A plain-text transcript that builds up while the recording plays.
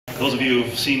Those of you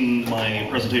who've seen my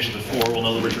presentation before will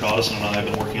know that Richard Otteson and I have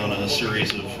been working on a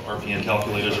series of RPN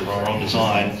calculators of our own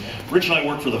design. Rich and I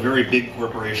work for the very big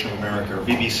corporation of America, or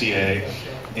VBCA,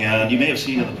 and you may have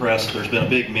seen in the press that there's been a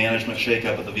big management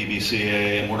shakeup at the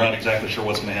VBCA, and we're not exactly sure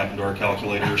what's going to happen to our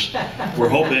calculators. We're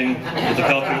hoping that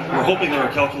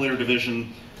our calculator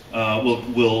division will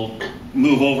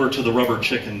move over to the rubber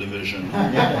chicken division.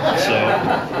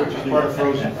 So, which is part of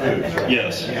frozen foods, right?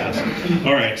 Yes, yes.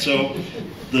 All right, so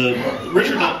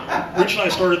Rich and I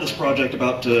started this project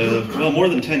about, well, more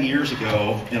than 10 years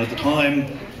ago, and at the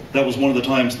time, that was one of the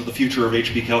times that the future of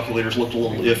HP calculators looked a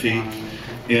little iffy.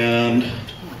 And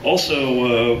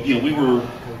also, you know, we were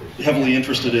heavily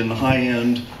interested in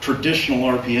high-end traditional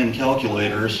RPN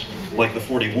calculators, like the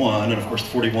 41, and of course the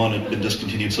 41 had been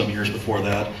discontinued some years before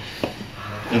that.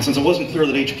 And since it wasn't clear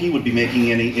that HP would be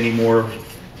making any more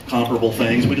comparable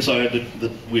things, we decided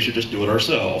that we should just do it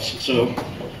ourselves. So,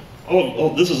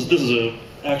 this is a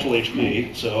actual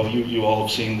HP, so you all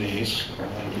have seen these. A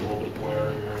little bit of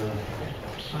glare here.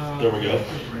 There we go.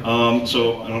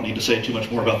 So I don't need to say too much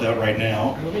more about that right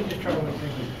now. Let me just try one thing.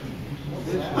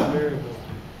 This is variable.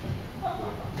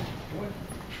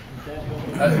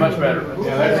 That's much better.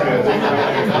 Yeah, that's good.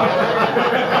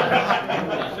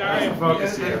 Sorry, I'm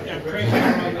Focus here. I'm cranking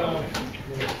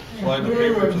my Slide the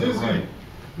paper to the right.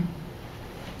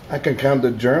 I can count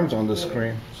the germs on the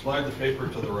screen. Slide the paper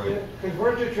to the right.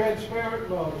 Convert to transparent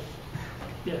mode.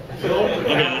 Yeah.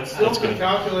 Okay, that's good.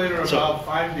 Calculator So- about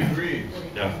 5 degrees.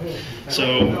 Yeah.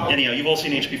 So anyhow, you've all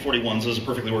seen HP41s. Those are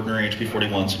perfectly ordinary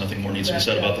HP41s, so nothing more needs to be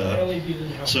said about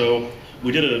that. So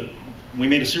we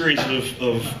made a series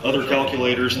of other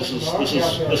calculators. This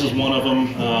is one of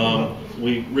them.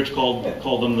 Rich called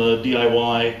them the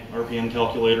DIY RPN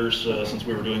calculators since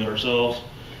we were doing it ourselves.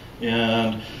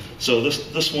 And so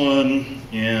this one,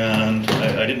 and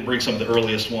I didn't bring some of the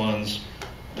earliest ones.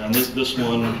 And this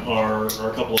one are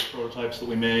a couple of prototypes that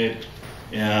we made,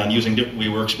 and we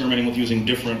were experimenting with using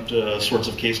different sorts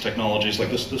of case technologies. Like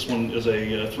this one is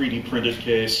a 3D printed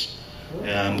case,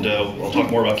 and I'll talk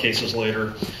more about cases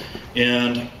later.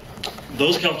 And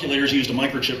those calculators used a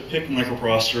microchip PIC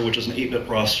microprocessor, which is an 8-bit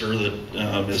processor that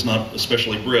is not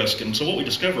especially brisk. And so what we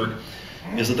discovered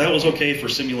is that was okay for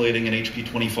simulating an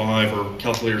HP25 or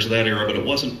calculators of that era, but it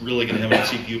wasn't really going to have any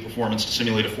CPU performance to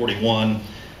simulate a 41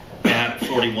 at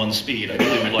 41 speed.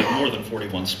 Ideally, we'd like more than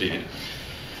 41 speed.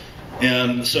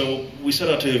 And so we set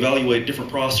out to evaluate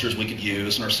different processors we could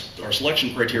use, and our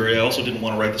selection criteria, I also didn't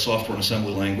want to write the software in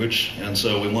assembly language, and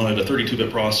so we wanted a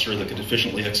 32-bit processor that could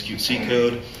efficiently execute C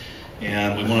code,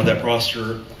 and we wanted that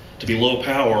processor to be low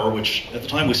power, which at the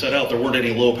time we set out, there weren't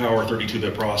any low power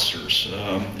 32-bit processors,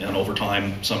 and over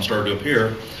time some started to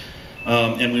appear.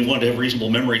 And we wanted to have reasonable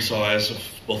memory size of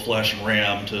both flash and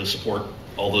RAM to support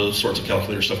all the sorts of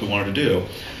calculator stuff we wanted to do.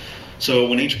 So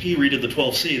when HP redid the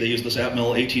 12C, they used this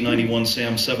Atmel AT91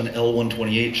 SAM7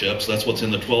 L128 chips. That's what's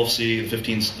in the 12C,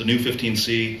 the new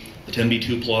 15C, the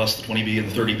 10B2 Plus, the 20B,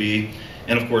 and the 30B.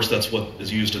 And of course, that's what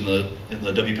is used in the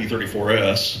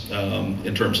WP34S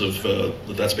in terms of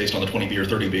that's based on the 20B or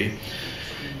 30B.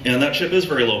 And that chip is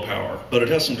very low power, but it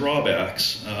has some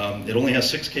drawbacks. It only has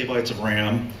 6 kbytes of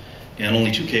RAM, and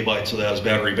only 2 kbytes of that is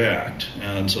battery backed,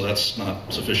 and so that's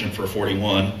not sufficient for a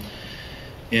 41.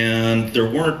 And there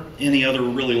weren't any other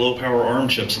really low power ARM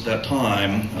chips at that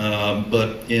time,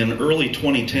 but in early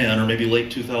 2010 or maybe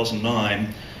late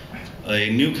 2009, a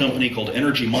new company called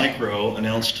Energy Micro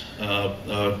announced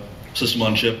a system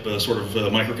on chip, a sort of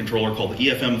microcontroller called the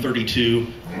EFM32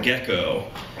 Gecko,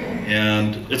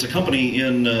 and it's a company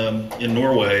in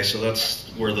Norway, so that's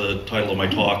where the title of my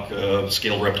talk,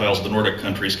 Scale Reptiles of the Nordic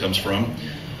Countries, comes from.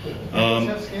 I'm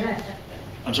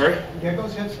sorry?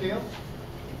 Geckos have scale?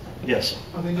 Yes.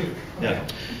 Oh, they do? Yeah.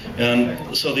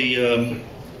 And so I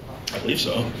believe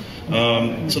so.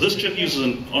 So this chip uses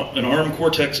an ARM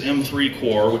Cortex M3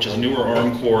 core, which is a newer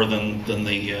ARM core than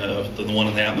the one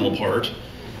in the Atmel part.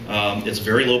 It's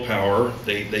very low power.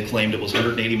 They claimed it was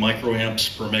 180 microamps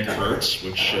per megahertz,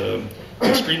 which is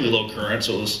extremely low current.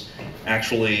 So it was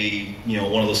actually,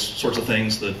 one of those sorts of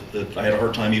things that I had a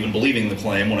hard time even believing the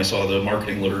claim when I saw the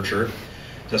marketing literature.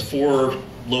 It has 4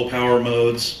 low power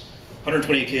modes,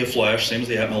 128K of flash, same as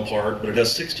the Atmel part, but it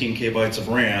has 16 kbytes of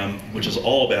RAM, which is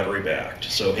all battery backed,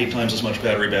 so 8 times as much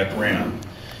battery backed RAM.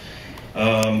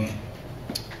 It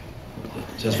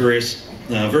has various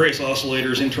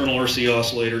oscillators, internal RC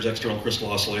oscillators, external crystal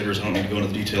oscillators. I don't need to go into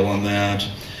the detail on that.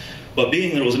 But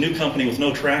being that it was a new company with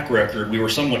no track record, we were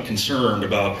somewhat concerned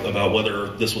about whether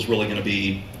this was really going to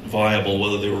be viable,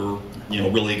 whether they were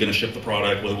really going to ship the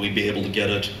product, whether we'd be able to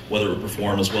get it, whether it would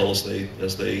perform as well as they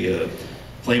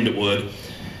claimed it would.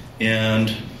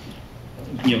 And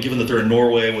given that they're in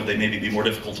Norway, would they maybe be more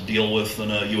difficult to deal with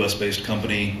than a US-based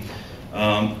company?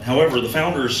 However, the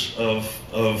founders of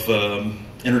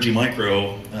Energy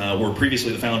Micro were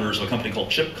previously the founders of a company called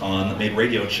ChipCon that made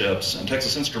radio chips, and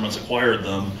Texas Instruments acquired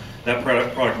them. That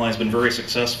product line has been very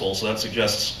successful, so that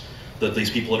suggests that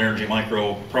these people at Energy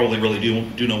Micro probably really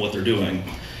do know what they're doing.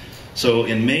 So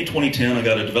in May 2010, I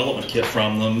got a development kit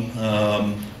from them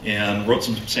and wrote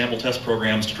some sample test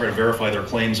programs to try to verify their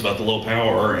claims about the low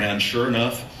power, and sure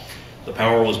enough, the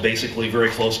power was basically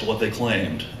very close to what they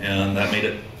claimed, and that made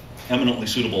it eminently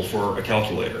suitable for a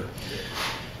calculator.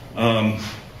 Now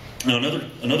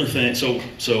another thing, so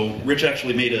Rich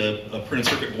actually made a printed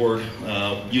circuit board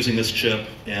using this chip,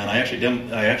 and I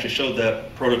actually showed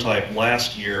that prototype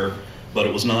last year, but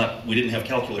it was not, we didn't have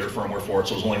calculator firmware for it,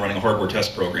 so it was only running a hardware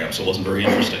test program, so it wasn't very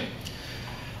interesting.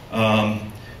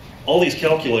 All these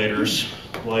calculators,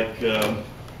 like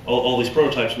all these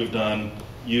prototypes we've done,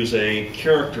 use a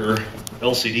character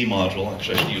LCD module.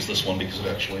 Actually, I should use this one because it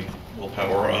actually will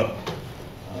power up.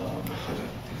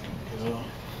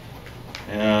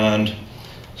 And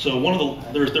so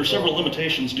there's several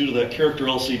limitations due to that character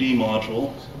LCD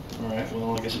module. All right,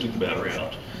 well, I guess I took the battery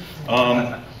out.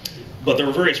 But there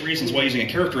were various reasons why using a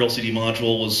character LCD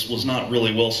module was not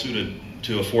really well suited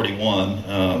to a 41.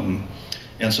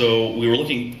 And so we were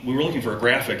looking for a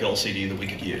graphic LCD that we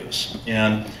could use.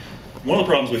 And one of the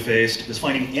problems we faced is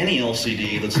finding any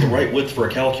LCD that's the right width for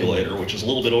a calculator, which is a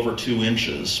little bit over 2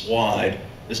 inches wide,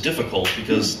 is difficult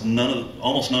because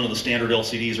almost none of the standard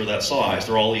LCDs are that size.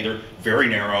 They're all either very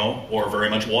narrow or very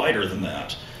much wider than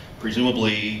that.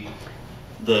 Presumably,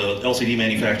 the LCD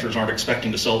manufacturers aren't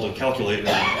expecting to sell to calculators,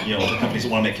 to companies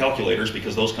that want to make calculators,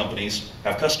 because those companies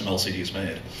have custom LCDs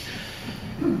made.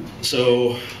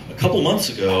 So a couple months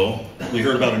ago, we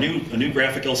heard about a new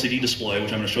graphic LCD display,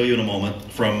 which I'm going to show you in a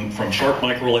moment, from Sharp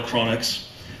Microelectronics,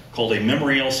 called a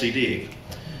memory LCD.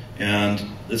 And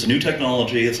it's a new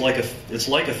technology. It's like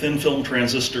a thin film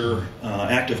transistor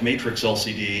active matrix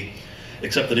LCD,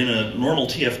 except that in a normal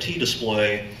TFT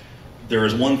display, there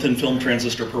is one thin film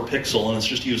transistor per pixel, and it's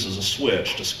just used as a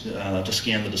switch to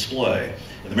scan the display.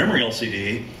 In the memory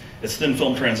LCD, it's thin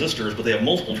film transistors, but they have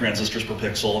multiple transistors per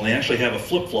pixel, and they actually have a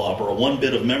flip-flop or a 1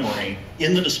 bit of memory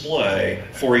in the display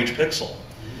for each pixel.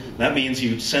 That means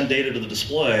you send data to the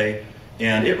display,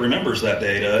 and it remembers that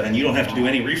data, and you don't have to do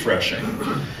any refreshing.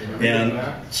 And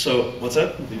so, what's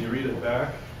that? Did you read it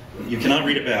back? You cannot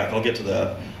read it back. I'll get to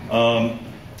that.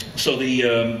 So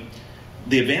the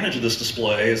advantage of this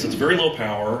display is it's very low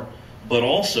power, but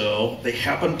also they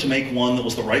happened to make one that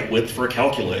was the right width for a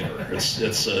calculator. It's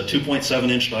a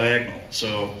 2.7-inch diagonal.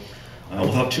 So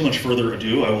without too much further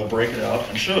ado, I will break it out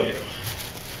and show you.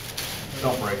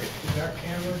 Don't break it. Is that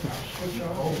camera switch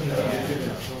off?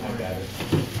 I got it.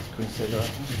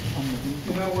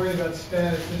 You're not worried about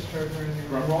static discharge or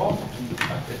anything wrong?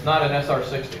 It's not an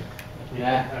SR60. The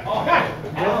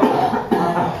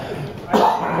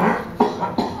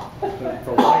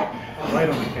light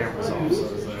on the camera's off, so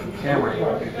is the camera.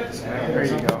 There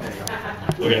you go.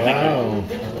 Okay, Wow.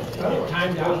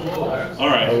 Timed out. All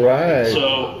right. All right.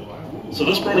 So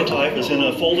this prototype is in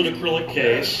a folded acrylic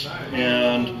case,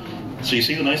 and so you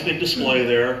see the nice big display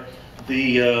there.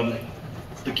 The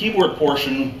keyboard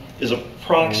portion is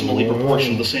approximately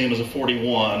proportioned the same as a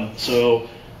 41. So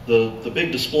the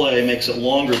big display makes it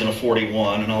longer than a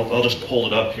 41, and I'll just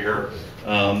hold it up here.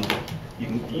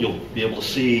 You'll be able to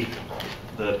see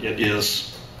that it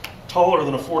is taller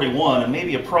than a 41 and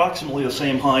maybe approximately the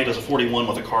same height as a 41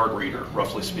 with a card reader,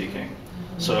 roughly speaking.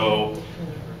 So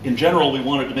in general, we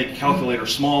wanted to make a calculator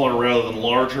smaller rather than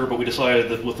larger, but we decided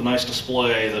that with a nice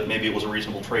display that maybe it was a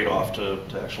reasonable trade-off to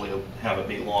actually have it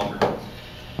be longer.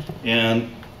 And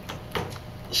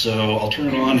so I'll turn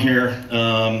it on here.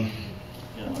 Turn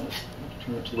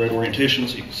it to the right orientation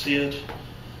so you can see it.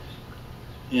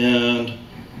 And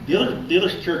the other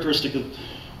characteristic of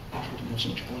so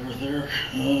much glare there.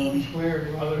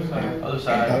 Other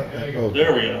side.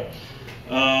 There we go.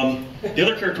 The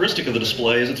other characteristic of the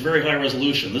display is it's very high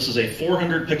resolution. This is a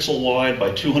 400 pixel wide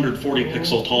by 240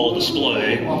 pixel tall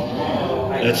display.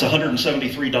 It's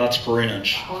 173 dots per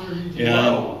inch.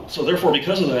 And so therefore,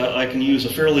 because of that, I can use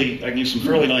some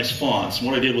fairly nice fonts. And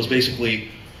what I did was basically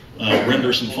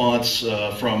render some fonts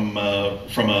from a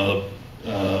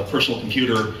personal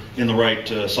computer in the right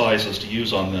sizes to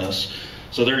use on this.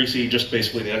 So there you see just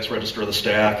basically the X register of the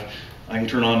stack. I can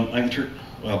turn on,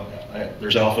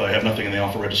 there's alpha, I have nothing in the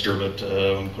alpha register, but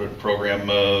put it in program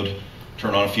mode,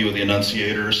 turn on a few of the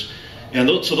enunciators. And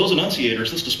so those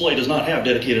enunciators, this display does not have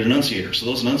dedicated enunciators, so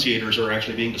those enunciators are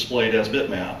actually being displayed as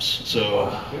bitmaps. So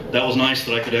that was nice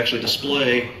that I could actually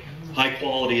display high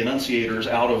quality enunciators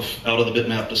out of the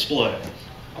bitmap display.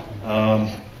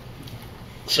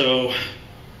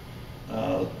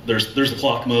 There's the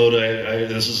clock mode.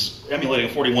 This is emulating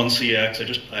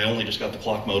 41CX. I only just got the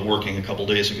clock mode working a couple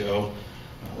days ago.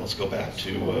 Let's go back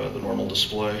to the normal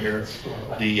display here.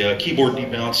 The keyboard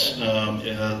debounce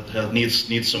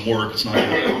needs some work. It's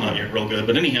not yet real good.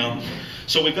 But anyhow,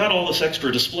 so we've got all this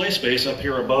extra display space up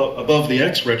here above the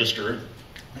X register,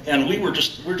 and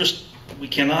we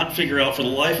cannot figure out for the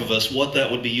life of us what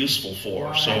that would be useful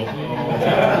for. So,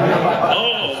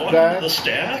 the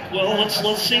stack? Well,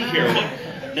 let's see here.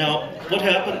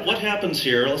 What happens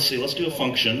here? Let's see. Let's do a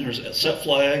function. There's a set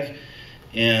flag,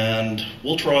 and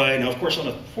we'll try. Now, of course, on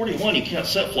a 41, you can't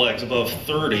set flags above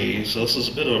 30, so this is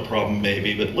a bit of a problem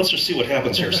maybe. But let's just see what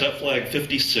happens here. Set flag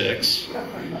 56,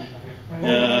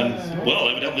 and well,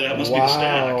 evidently that must be the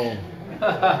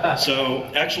stack. So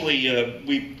actually,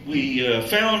 we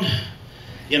found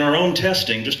in our own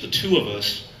testing, just the two of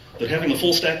us, that having the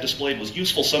full stack displayed was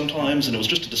useful sometimes, and it was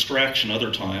just a distraction other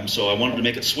times. So I wanted to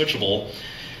make it switchable,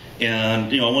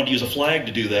 and I wanted to use a flag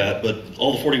to do that. But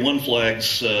all the 41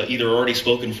 flags either are already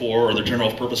spoken for, or they're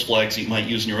general purpose flags that you might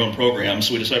use in your own program.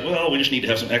 So we decided, well, we just need to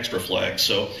have some extra flags.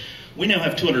 So we now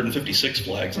have 256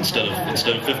 flags instead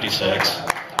of 56.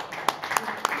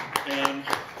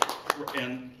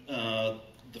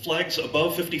 The flags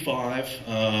above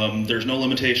 55, there's no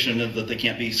limitation that they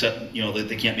can't be set, that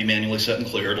they can't be manually set and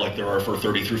cleared like there are for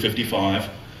 30 through 55.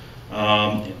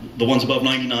 The ones above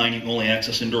 99 you can only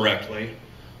access indirectly.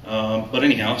 But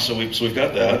anyhow, so we've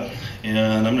got that,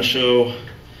 and I'm going to show.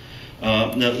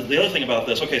 Now the other thing about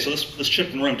this, okay, so this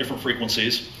chip can run different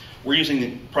frequencies. We're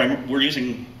using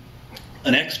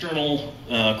an external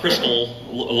crystal,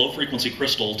 a low frequency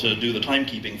crystal, to do the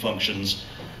timekeeping functions.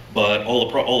 But all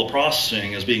the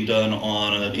processing is being done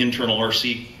on an internal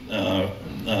RC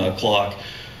clock,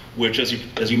 which,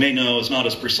 as you may know, is not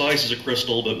as precise as a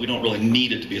crystal, but we don't really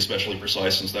need it to be especially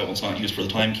precise since that one's not used for the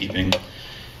timekeeping.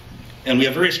 And we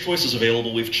have various choices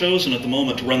available. We've chosen at the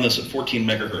moment to run this at 14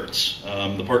 megahertz.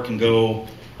 The part can go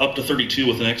up to 32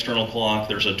 with an external clock.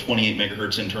 There's a 28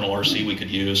 megahertz internal RC we could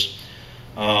use.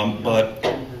 But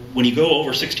when you go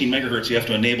over 16 megahertz, you have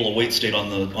to enable a wait state on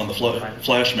the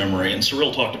flash memory, and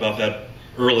Cyril talked about that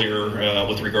earlier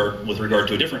with regard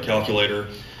to a different calculator,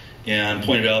 and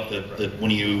pointed out that when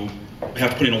you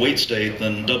have to put in a wait state,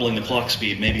 then doubling the clock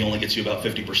speed maybe only gets you about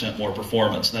 50% more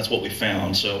performance, and that's what we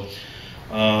found. So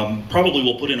probably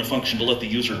we'll put in a function to let the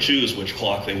user choose which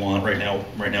clock they want. Right now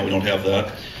we don't have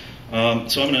that.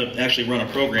 So I'm going to actually run a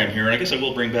program here, and I guess I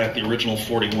will bring back the original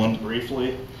 41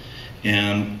 briefly,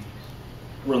 and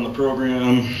run the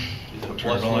program,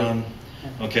 turn it on.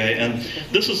 Okay, and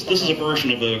this is a version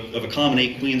of a common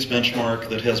 8 queens benchmark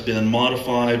that has been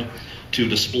modified to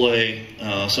display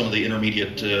some of the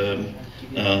intermediate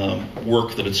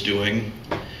work that it's doing.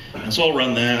 And so I'll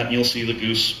run that, and you'll see the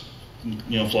goose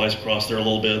flies across there a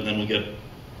little bit, and then we get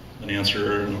an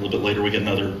answer, and a little bit later we get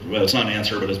another. Well, it's not an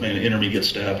answer, but it's maybe an intermediate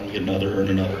step, and we get another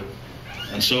and another,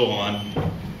 and so on.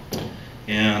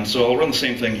 And so I'll run the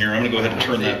same thing here. I'm going to go ahead and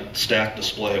turn that stack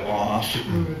display off. To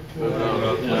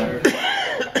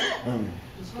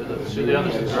the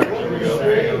other side. There we go.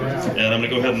 And I'm going to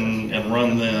go ahead and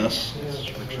run this.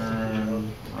 Return,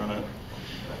 run it.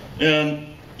 And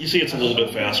you see it's a little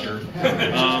bit faster.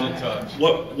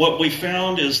 What we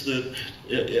found is that,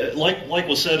 like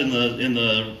was said in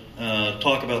the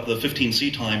talk about the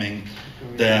 15C timing,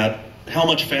 that how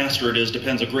much faster it is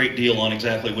depends a great deal on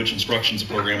exactly which instructions the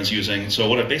program is using. So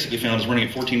what I basically found is running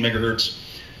at 14 megahertz,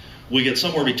 we get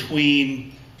somewhere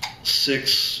between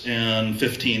 6 and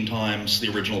 15 times the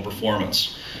original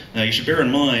performance. Now you should bear in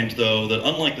mind, though, that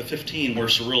unlike the 15, where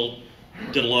Cyril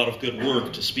did a lot of good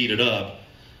work to speed it up,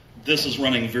 this is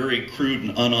running very crude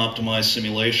and unoptimized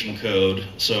simulation code.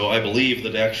 So I believe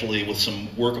that actually with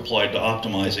some work applied to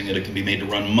optimizing it, it can be made to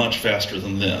run much faster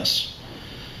than this.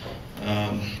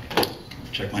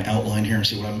 Check my outline here and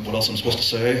see what else I'm supposed to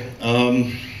say.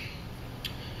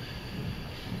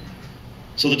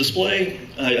 So the display,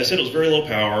 I said it was very low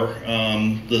power.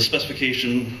 The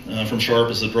specification from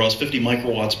Sharp is that it draws 50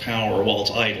 microwatts power while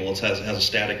it's idle. It has a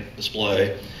static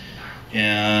display.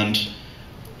 And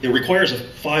it requires a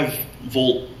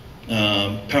 5-volt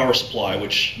power supply,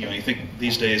 which, you think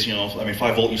these days,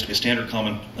 5 volt used to be a standard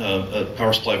common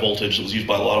power supply voltage that was used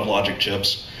by a lot of logic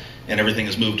chips. And everything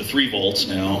has moved to 3 volts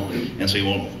now, and so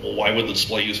well, why would the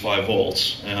display use 5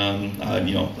 volts?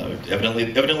 Evidently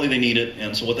they need it,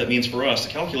 and so what that means for us,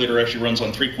 the calculator actually runs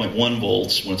on 3.1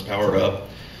 volts when it's powered up,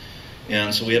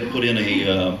 and so we had to put in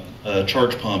a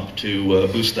charge pump to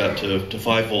boost that to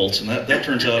 5 volts, and that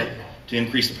turns out to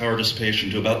increase the power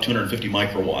dissipation to about 250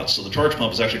 microwatts. So the charge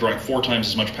pump is actually drawing 4 times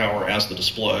as much power as the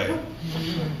display.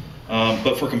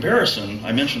 But for comparison,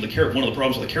 I mentioned one of the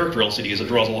problems with the character LCD is it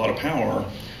draws a lot of power.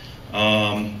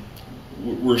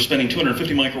 We're spending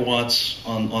 250 microwatts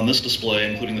on this display,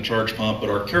 including the charge pump, but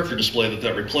our character display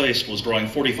that replaced was drawing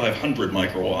 4,500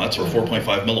 microwatts, or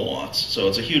 4.5 milliwatts. So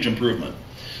it's a huge improvement.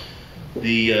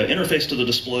 The interface to the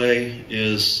display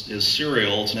is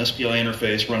serial. It's an SPI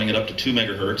interface running at up to 2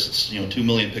 megahertz. It's 2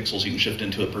 million pixels you can shift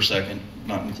into it per second,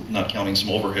 not counting some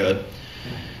overhead.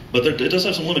 But it does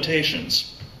have some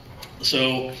limitations.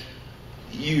 So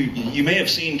you may have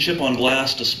seen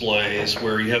chip-on-glass displays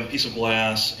where you have a piece of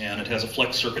glass and it has a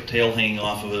flex circuit tail hanging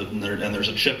off of it, and there's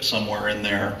a chip somewhere in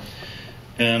there.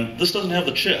 And this doesn't have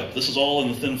the chip. This is all in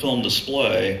the thin film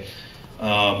display.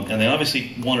 And they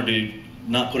obviously wanted to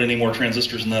not put any more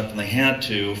transistors in that than they had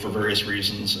to for various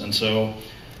reasons, and so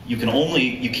you can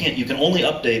only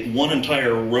update one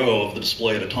entire row of the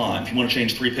display at a time. If you want to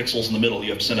change 3 pixels in the middle, you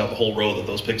have to send out the whole row that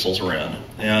those pixels are in.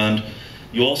 And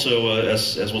you also,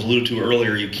 as was alluded to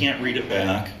earlier, you can't read it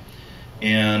back.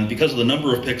 And because of the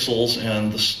number of pixels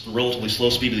and the relatively slow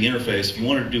speed of the interface, if you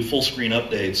wanted to do full screen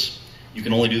updates, you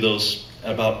can only do those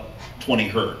at about 20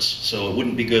 hertz. So it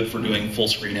wouldn't be good for doing full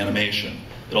screen animation.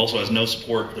 It also has no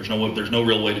support. There's no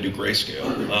real way to do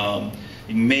grayscale.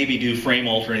 You maybe do frame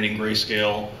alternating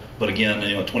grayscale, but again,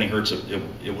 at 20 hertz,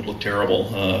 it would look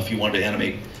terrible. If you wanted to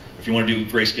animate, if you want to do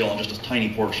grayscale on just a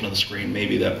tiny portion of the screen,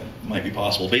 maybe that might be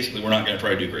possible. Basically, we're not going to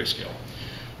try to do grayscale.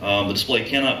 The display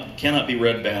cannot be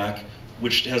read back,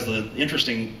 which has the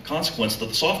interesting consequence that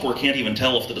the software can't even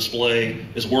tell if the display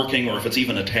is working or if it's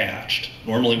even attached.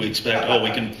 Normally, we expect,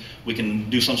 we can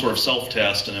do some sort of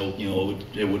self-test, and it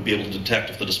would be able to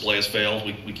detect if the display has failed.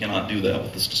 We cannot do that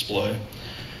with this display.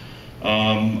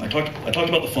 I talked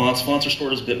about the fonts. Fonts are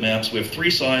stored as bitmaps. We have 3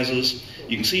 sizes.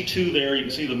 You can see 2 there. You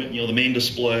can see the main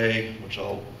display, which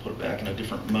I'll put it back in a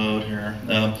different mode here.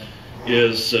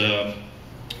 Is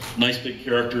nice big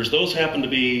characters. Those happen to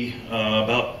be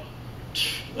about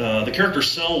the character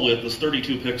cell width is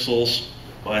 32 pixels.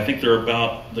 I think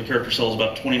the character cell is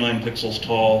about 29 pixels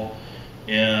tall.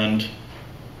 And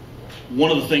one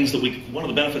of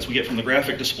the benefits we get from the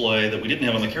graphic display that we didn't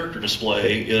have on the character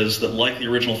display is that, like the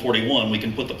original 41, we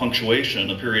can put the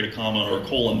punctuation, a period, a comma, or a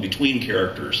colon between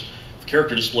characters. The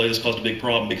character display has caused a big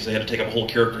problem because they had to take up a whole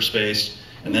character space,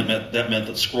 and that meant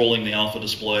that scrolling the alpha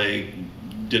display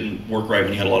didn't work right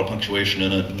when you had a lot of punctuation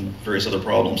in it and various other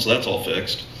problems. So that's all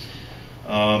fixed.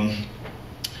 And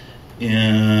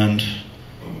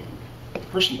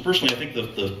personally, I think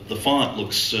the font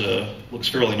looks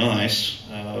fairly nice.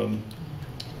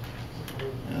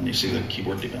 And you see the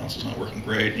keyboard debounce is not working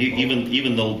great.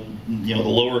 Even the the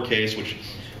lowercase, which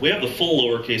we have the full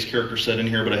lowercase character set in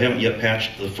here, but I haven't yet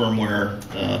patched the firmware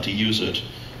to use it.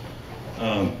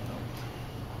 And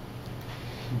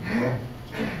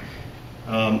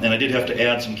I did have to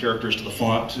add some characters to the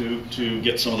font to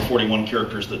get some of the 41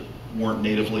 characters that weren't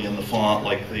natively in the font,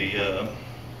 like the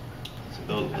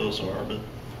those are, but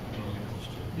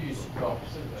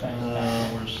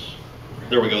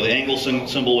there we go. The angle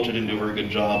symbol, which I didn't do a very good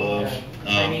job of.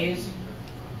 Chinese?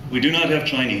 We do not have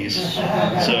Chinese,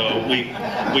 so we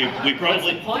probably. What's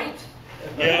the point?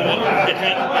 Yeah, well, it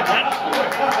had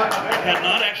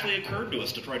not actually occurred to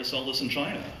us to try to sell this in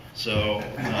China, so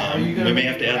we may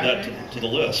have to add that to the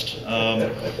list.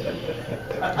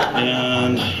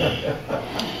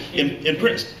 And in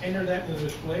print. Enter that in the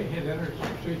display, hit enter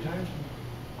 3 times.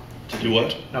 To do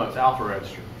what? No, it's alpha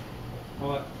register.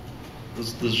 Well,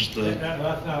 This is just the.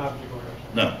 that's not object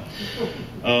oriented. No.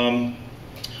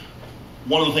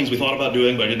 One of the things we thought about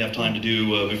doing, but I didn't have time to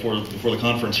do before the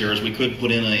conference here, is we could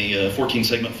put in a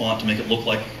 14-segment font to make it look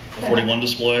like a 41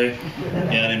 display.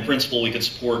 And in principle, we could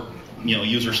support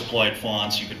user-supplied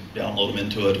fonts. You could download them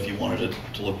into it if you wanted it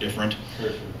to look different.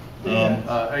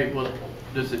 Hey, well,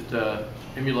 does it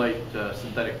emulate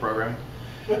synthetic programming?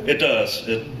 It does.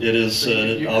 It is.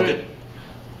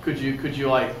 Could you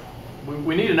like?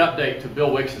 We need an update to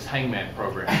Bill Wix's Hangman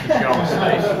program. Could you get on the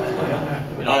space?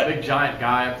 A big giant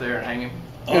guy up there and hang him.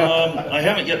 I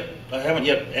haven't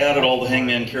yet added all the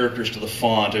Hangman characters to the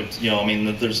font. There's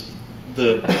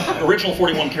the original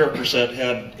 41 character set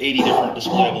had 80 different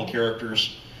displayable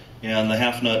characters, and the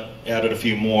half nut added a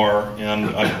few more.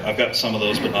 And I've got some of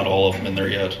those, but not all of them in there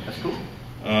yet. That's cool.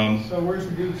 So where's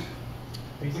the goose?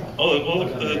 Oh, well,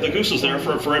 the goose is there.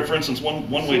 For instance, one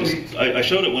way I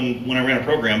showed it when I ran a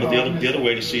program, but the other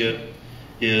way to see it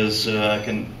is I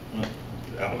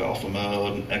out of alpha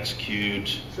mode and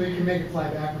execute. So you can make it fly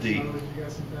backwards. The- in other words, you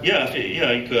got some kind of-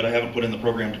 Yeah, you could. I haven't put in the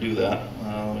program to do that.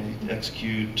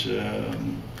 Execute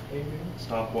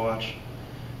stopwatch,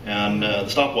 and the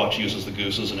stopwatch uses the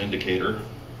goose as an indicator.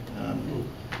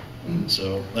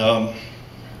 So I'm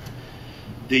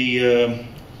going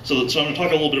to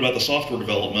talk a little bit about the software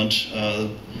development.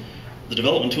 The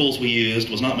development tools we used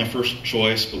was not my first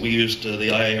choice, but we used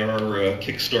the IAR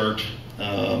Kickstart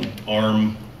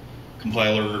ARM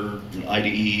compiler,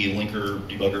 IDE, linker,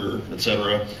 debugger,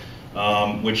 etc.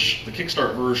 Which the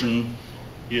Kickstart version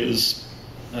is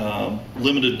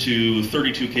limited to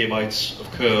 32 kbytes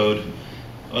of code,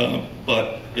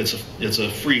 but it's a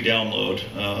free download.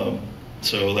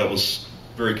 So that was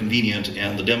very convenient,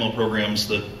 and the demo programs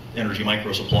that Energy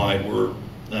Micro supplied were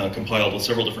compiled with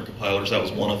several different compilers. That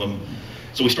was one of them.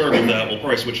 So we started with that. We'll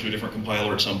probably switch to a different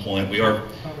compiler at some point. What were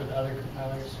the other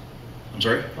compilers? I'm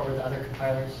sorry? What were the other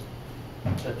compilers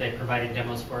that they provided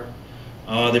demos for?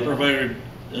 They provided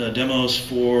demos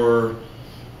for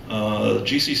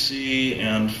GCC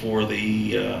and for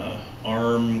the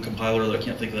ARM compiler that I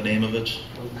can't think of the name of it.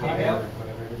 Handheld?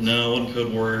 No, it wasn't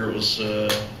Code Warrior. It was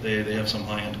they have some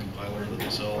high-end compiler that they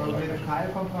sell. Or the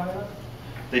Kaya compiler?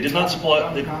 They did not supply.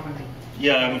 Company.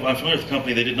 Yeah, I'm familiar with the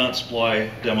company. They did not supply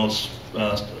demos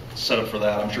set up for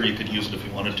that. I'm sure you could use it if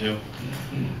you wanted to.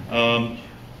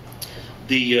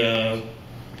 The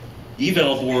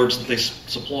eval boards that they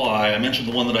supply, I mentioned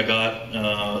the one that I got.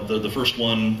 The first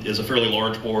one is a fairly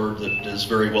large board that is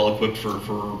very well equipped for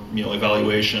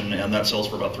evaluation, and that sells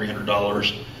for about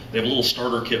 $300. They have a little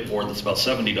starter kit board that's about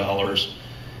 $70.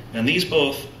 And these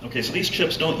both, so these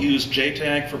chips don't use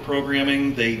JTAG for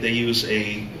programming. They use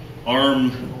a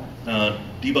ARM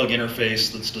debug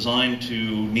interface that's designed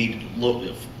to need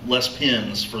less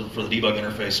pins for the debug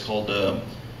interface, called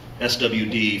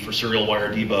SWD, for serial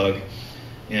wire debug.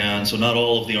 And so not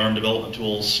all of the ARM development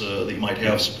tools that you might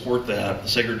have support that. The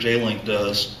Segger J-Link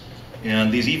does.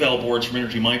 And these eval boards from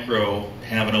Energy Micro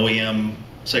have an OEM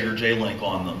Segger J-Link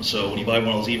on them. So when you buy one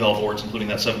of those eval boards, including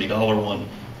that $70 one,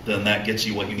 then that gets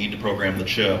you what you need to program the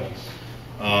chip.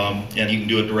 And you can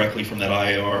do it directly from that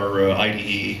IAR IDE.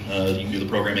 You can do the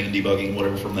programming and debugging and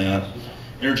whatever from that.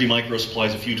 Energy Micro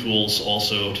supplies a few tools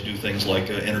also to do things like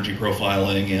energy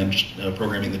profiling and just,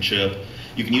 programming the chip.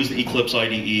 You can use the Eclipse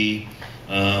IDE.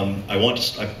 I'm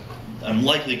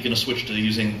likely going to switch to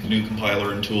using the new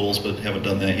compiler and tools, but haven't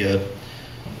done that yet.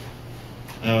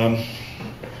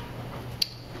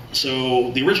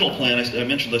 So the original plan, I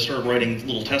mentioned I started writing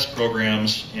little test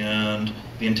programs, and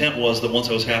the intent was that once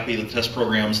I was happy with the test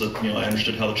programs, that I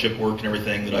understood how the chip worked and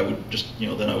everything, that I would just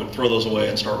then I would throw those away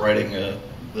and start writing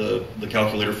the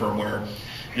calculator firmware.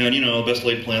 And best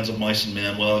laid plans of mice and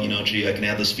men. Well, gee, I can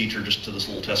add this feature just to this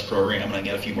little test program, and I can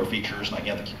add a few more features, and I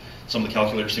can add some of the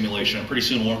calculator simulation. And pretty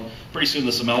soon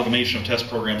this amalgamation of test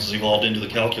programs has evolved into the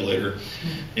calculator.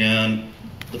 And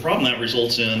the problem that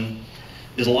results in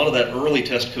is a lot of that early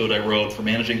test code I wrote for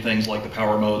managing things like the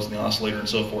power modes and the oscillator and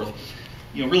so forth,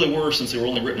 really were, since they were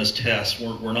only written as tests,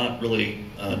 were not really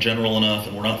general enough,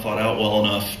 and were not thought out well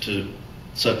enough to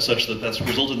such that that's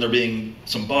resulted in there being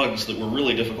some bugs that were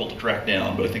really difficult to track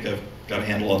down. But I think I've got a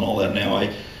handle on all that now.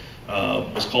 I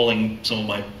was calling some of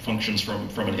my functions from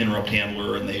an interrupt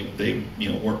handler, and they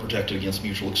weren't protected against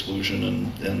mutual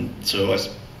exclusion, and so I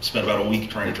spent about a week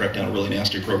trying to track down a really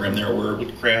nasty program there where it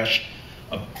would crash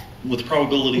with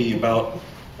probability about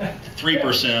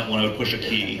 3% when I would push a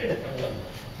key.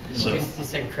 So, you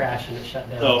said crash and it shut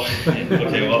down. Oh,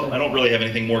 okay. Well, I don't really have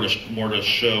anything more to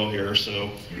show here, so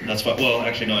that's fine. Well,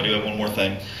 actually, no, I do have one more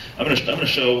thing. I'm going to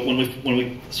show when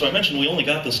we. So I mentioned we only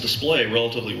got this display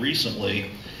relatively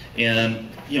recently, and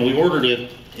we ordered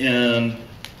it, and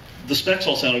the specs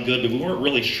all sounded good, but we weren't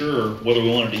really sure whether we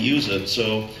wanted to use it.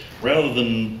 So rather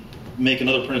than make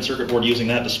another printed circuit board using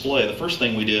that display, the first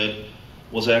thing we did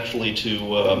was actually to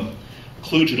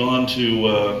kludge it on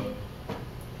to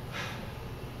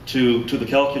the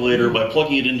calculator by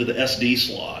plugging it into the SD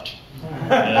slot.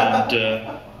 And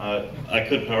I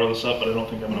could power this up, but I don't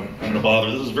think I'm going to bother.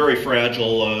 This is very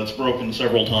fragile. It's broken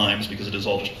several times because it is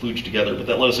all just kludged together, but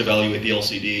that let us evaluate the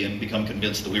LCD and become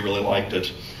convinced that we really liked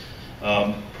it.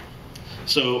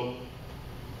 So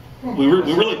we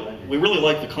really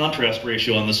like the contrast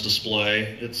ratio on this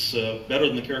display. It's better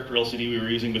than the character LCD we were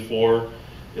using before.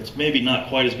 It's maybe not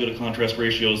quite as good a contrast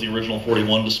ratio as the original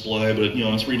 41 display, but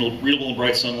it's readable in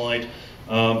bright sunlight.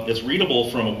 It's readable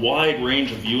from a wide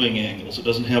range of viewing angles. It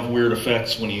doesn't have weird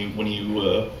effects when you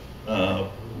look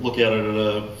at it at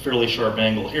a fairly sharp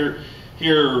angle. Here,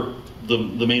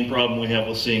 the main problem we have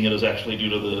with seeing it is actually due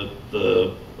to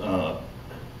the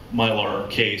Mylar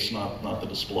case, not the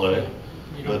display.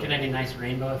 You don't get any nice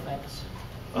rainbow effects?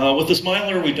 With this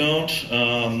mylar, we don't.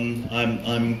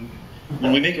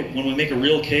 When we make a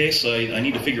real case, I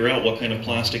need to figure out what kind of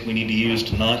plastic we need to use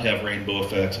to not have rainbow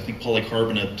effects. I think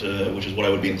polycarbonate, which is what I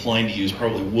would be inclined to use,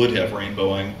 probably would have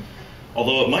rainbowing.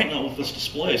 Although it might not with this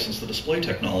display, since the display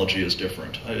technology is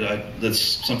different. That's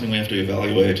something we have to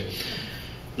evaluate.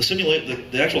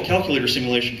 The actual calculator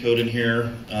simulation code in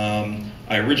here,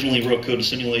 I originally wrote code to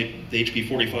simulate the HP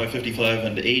 45, 55,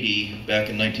 and 80 back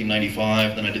in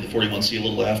 1995. Then I did the 41C a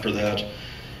little after that.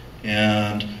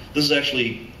 And this is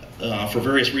actually, for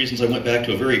various reasons, I went back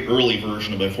to a very early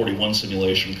version of my 41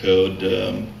 simulation code.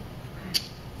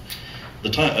 So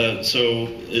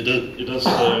it does, you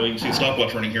can see the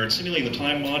stopwatch running here. It's simulating the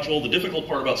time module. The difficult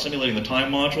part about simulating the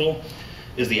time module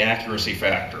is the accuracy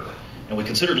factor. And we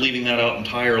considered leaving that out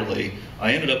entirely.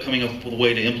 I ended up coming up with a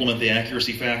way to implement the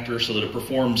accuracy factor so that it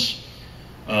performs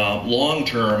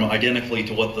long-term identically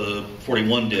to what the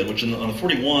 41 did, which on the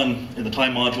 41, in the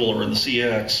time module or in the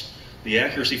CX, the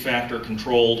accuracy factor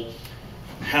controlled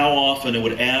how often it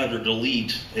would add or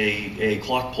delete a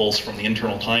clock pulse from the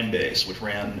internal time base, which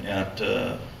ran at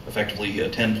effectively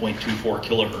 10.24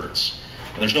 kilohertz.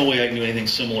 And there's no way I can do anything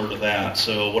similar to that.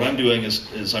 So what I'm doing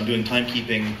is I'm doing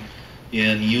timekeeping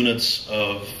in units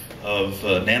of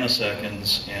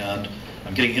nanoseconds, and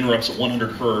I'm getting interrupts at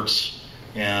 100 hertz.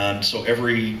 And so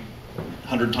every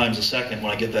 100 times a second,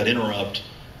 when I get that interrupt,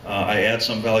 I add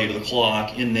some value to the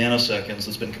clock in nanoseconds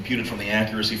that's been computed from the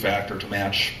accuracy factor to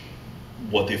match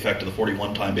what the effect of the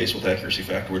 41 time base with accuracy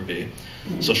factor would be.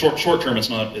 So short term it's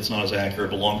not as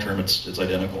accurate, but long term it's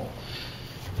identical.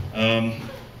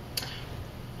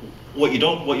 What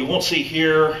you won't see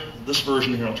here, this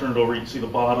version here, I'll turn it over, you can see the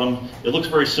bottom. It looks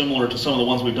very similar to some of the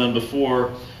ones we've done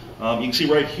before. You can see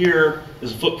right here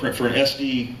is a footprint for an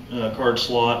SD card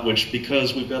slot, which,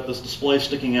 because we've got this display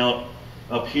sticking out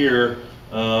up here,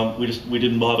 we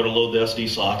didn't bother to load the SD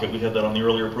socket. We had that on the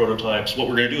earlier prototypes. What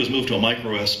we're going to do is move to a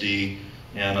micro SD,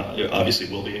 and obviously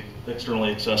it will be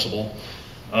externally accessible.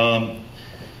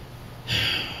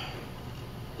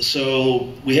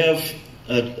 So we have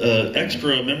an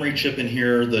extra memory chip in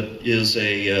here that is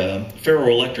a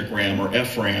ferroelectric RAM, or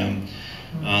FRAM.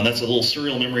 That's a little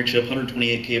serial memory chip,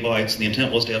 128 kbytes, and the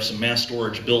intent was to have some mass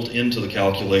storage built into the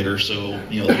calculator, so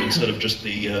instead of just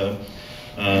the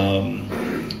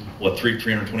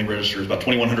 320 registers, about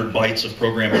 2,100 bytes of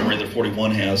program memory that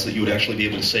 41 has, that you would actually be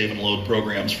able to save and load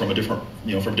programs from a different,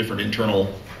 from different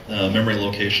internal memory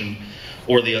location,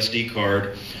 or the SD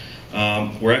card.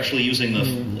 We're actually using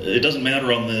it doesn't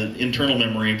matter on the internal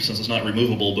memory since it's not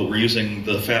removable, but we're using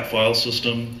the FAT file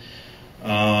system.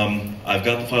 I've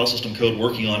got the file system code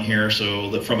working on here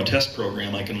so that from a test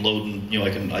program I can load and,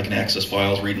 I can access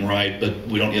files, read and write, but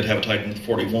we don't yet have it tied into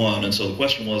 41, and so the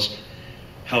question was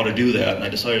how to do that, and I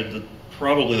decided that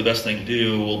probably the best thing to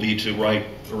do will be to write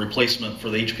a replacement for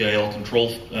the HPCalc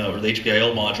control, or the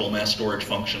HPCalc module mass storage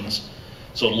functions,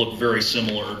 so it'll look very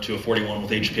similar to a 41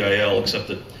 with HPCalc, except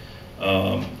that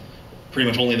pretty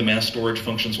much only the mass storage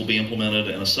functions will be implemented,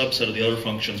 and a subset of the other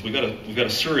functions. We've got a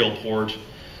serial port,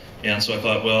 and so I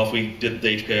thought, well, if we did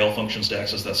the HPCalc functions to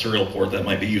access that serial port, that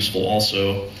might be useful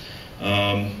also.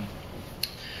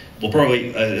 We'll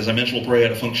probably, as I mentioned, we'll probably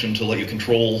add a function to let you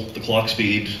control the clock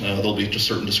speed. There'll be just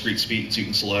certain discrete speeds you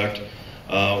can select.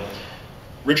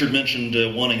 Richard mentioned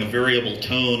wanting a variable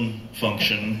tone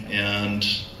function, and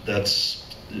that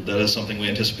is something we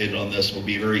anticipated on this. It will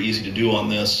be very easy to do on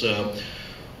this.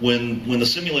 When the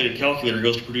simulated calculator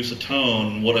goes to produce a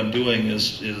tone, what I'm doing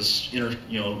is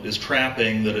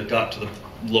trapping that it got to the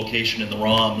location in the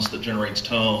ROMs that generates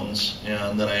tones,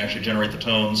 and then I actually generate the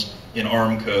tones in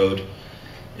ARM code.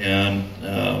 And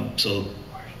so,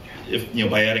 if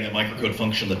by adding a microcode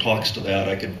function that talks to that,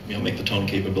 I could make the tone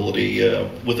capability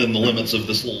within the limits of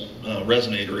this little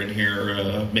resonator in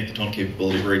here, make the tone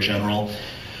capability very general.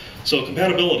 So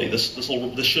compatibility, this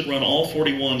should run all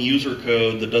 41 user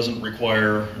code that doesn't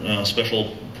require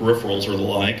special peripherals or the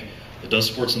like. It does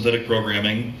support synthetic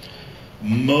programming.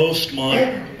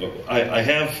 I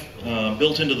have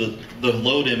built into the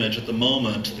load image at the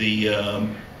moment the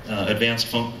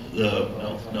advanced well,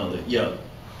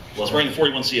 it's running the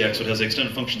 41CX, so it has the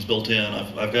extended functions built in.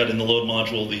 I've got in the load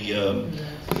module the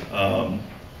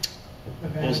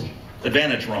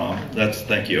Advantage ROM.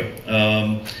 Thank you.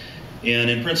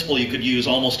 And in principle, you could use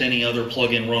almost any other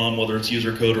plug-in ROM, whether it's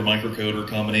user code or microcode or a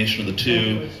combination of the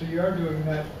two. So you are doing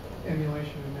that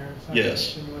emulation in there?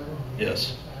 Yes.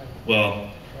 Yes.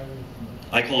 Well,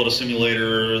 I call it a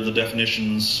simulator. The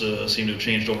definitions seem to have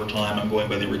changed over time. I'm going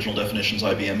by the original definitions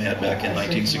IBM had back in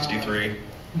 1963.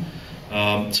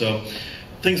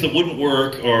 Things that wouldn't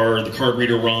work are the card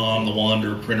reader ROM, the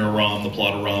Wander printer ROM, the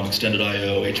plotter ROM, extended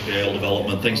I/O, HPL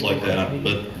development, things like that.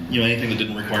 But anything that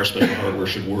didn't require special hardware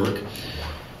should work.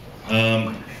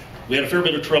 We had a fair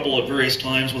bit of trouble at various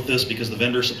times with this because the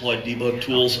vendor-supplied debug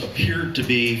tools appeared to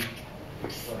be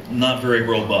not very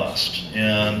robust.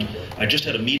 And I just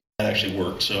had a meeting that actually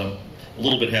worked, so I'm a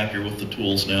little bit happier with the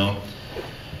tools now.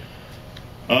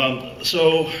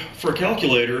 So for a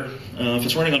calculator, if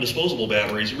it's running on disposable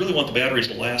batteries, you really want the batteries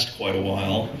to last quite a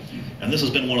while. And this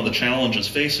has been one of the challenges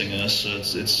facing us.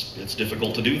 It's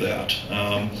difficult to do that.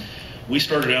 We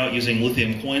started out using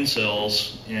lithium coin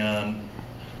cells, and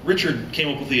Richard came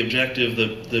up with the objective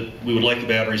that we would like the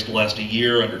batteries to last a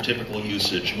year under typical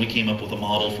usage. And we came up with a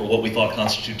model for what we thought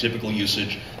constituted typical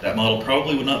usage. That model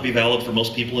probably would not be valid for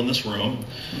most people in this room.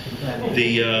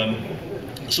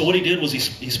 So what he did was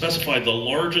he specified the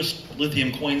largest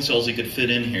lithium coin cells he could fit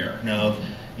in here. Now,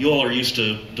 you all are used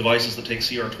to devices that take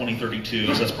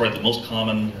CR2032s. That's probably the most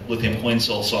common lithium coin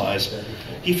cell size.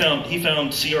 He found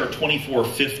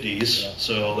CR2450s,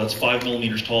 so that's 5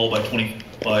 millimeters tall by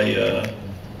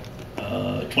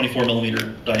 24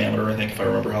 millimeter diameter, I think, if I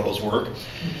remember how those work.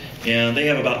 And they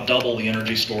have about double the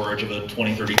energy storage of a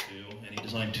 2032.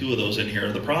 Designed 2 of those in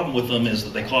here. The problem with them is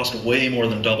that they cost way more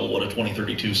than double what a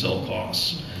 2032 cell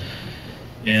costs.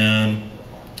 And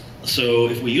so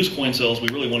if we use coin cells, we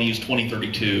really want to use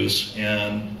 2032s.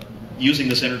 And using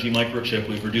this energy microchip,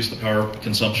 we've reduced the power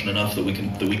consumption enough that we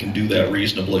can do that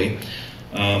reasonably.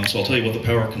 So I'll tell you what the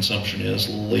power consumption is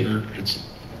later. It's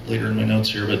later in my notes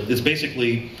here, but it's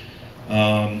basically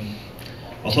I'll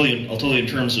tell you in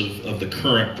terms of the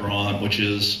current drawn, which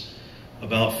is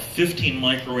about 15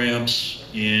 microamps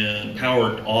in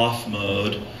powered off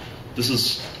mode.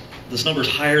 This number is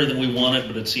higher than we want it,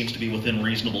 but it seems to be within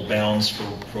reasonable bounds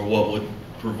for what would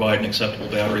provide an acceptable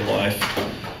battery life.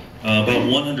 About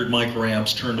 100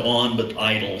 microamps turned on but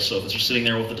idle, so if it's just sitting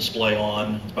there with the display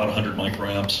on, it's about 100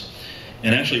 microamps.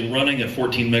 And actually running at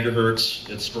 14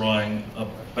 megahertz, it's drawing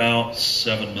about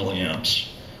 7 milliamps.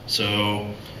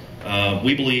 So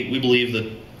we believe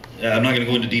that I'm not going to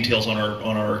go into details on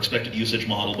our expected usage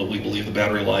model, but we believe the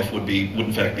battery life would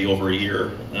in fact be over a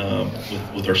year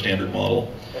with our standard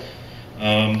model.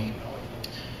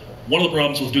 One of the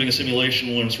problems with doing a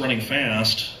simulation when it's running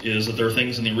fast is that there are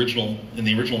things in the original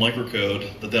microcode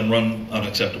that then run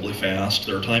unacceptably fast.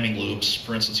 There are timing loops.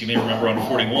 For instance, you may remember on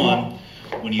 41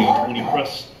 when you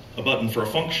press a button for a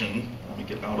function. Let me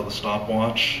get out of the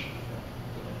stopwatch.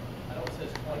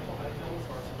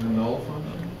 The null function?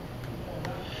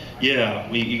 Yeah,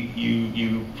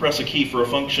 you press a key for a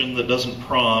function that doesn't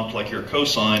prompt, like your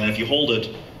cosine, and if you hold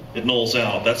it, it nulls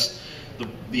out. That's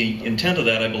the intent of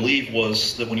that, I believe,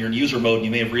 was that when you're in user mode and you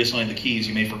may have reassigned the keys,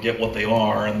 you may forget what they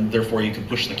are, and therefore you can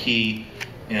push the key,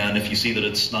 and if you see that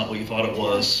it's not what you thought it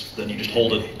was, then you just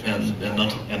hold it and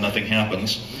nothing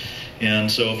happens.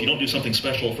 And so if you don't do something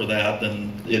special for that,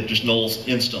 then it just nulls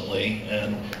instantly.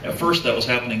 And at first that was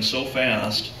happening so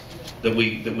fast that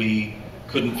we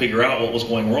couldn't figure out what was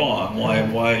going wrong.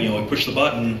 Why we pushed the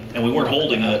button and we weren't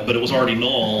holding it, but it was already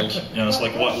nulled. And it's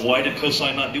like, why did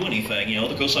cosine not do anything?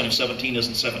 The cosine of 17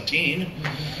 isn't 17.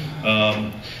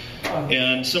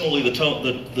 And similarly,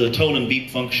 the tone and beep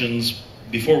functions,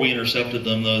 before we intercepted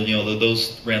them,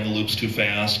 those ran the loops too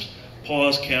fast.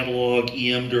 Pause, catalog,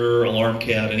 emdir, alarm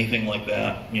cat, anything like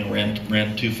that,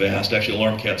 ran too fast. Actually,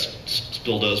 alarm cat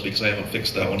still does because I haven't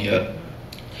fixed that one yet.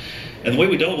 And the way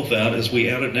we dealt with that is we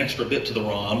added an extra bit to the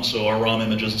ROM, so our ROM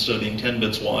images, instead of being 10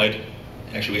 bits wide,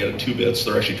 actually we added 2 bits.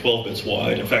 They're actually 12 bits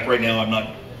wide. In fact, right now I'm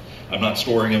not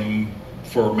storing them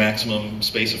for maximum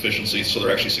space efficiency, so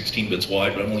they're actually 16 bits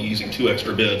wide, but I'm only using 2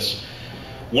 extra bits.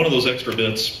 One of those extra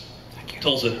bits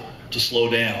tells it to slow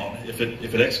down. If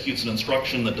it executes an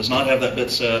instruction that does not have that bit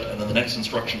set, and then the next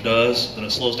instruction does, then it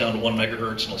slows down to 1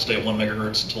 megahertz, and it'll stay at 1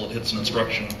 megahertz until it hits an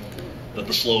instruction that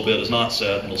the slow bit is not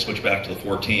set, and it'll switch back to the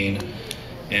 14.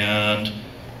 And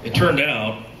it turned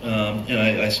out, and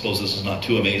I suppose this is not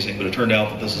too amazing, but it turned out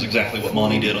that this is exactly what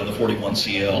Monty did on the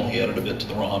 41CL. He added a bit to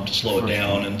the ROM to slow it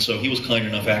down, and so he was kind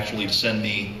enough actually to send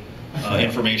me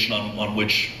information on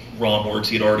which ROM words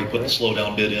he had already put the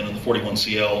slowdown bit in the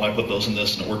 41CL, and I put those in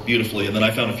this, and it worked beautifully. And then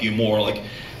I found a few more. Like,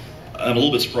 I'm a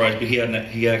little bit surprised, but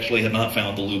he actually had not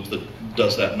found the loop that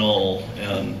does that null,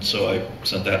 and so I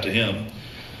sent that to him.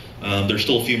 There's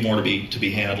still a few more to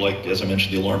be had, like, as I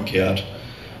mentioned, the alarm cat.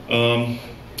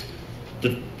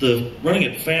 The running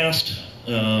it fast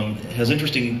has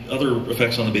interesting other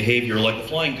effects on the behavior, like the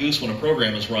flying goose when a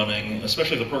program is running,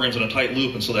 especially if the program's in a tight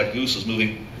loop, and so that goose is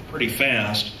moving pretty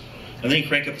fast. And then you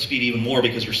crank up the speed even more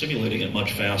because you're simulating it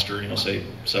much faster, say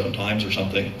 7 times or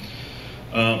something.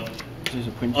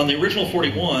 On the original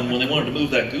 41, when they wanted to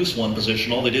move that goose one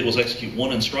position, all they did was execute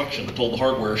one instruction that told the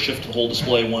hardware shift the whole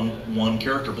display one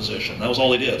character position. That was all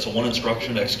they did. So one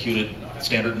instruction executed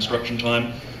standard instruction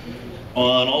time.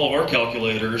 On all of our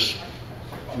calculators,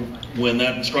 when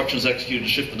that instruction is executed to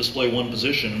shift the display one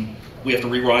position, we have to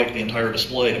rewrite the entire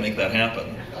display to make that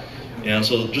happen. And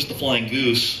so just the flying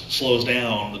goose slows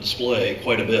down the display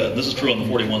quite a bit. And this is true on the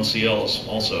 41 CLs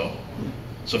also.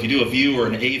 So if you do a view or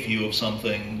an A view of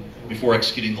something before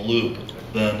executing the loop,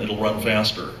 then it'll run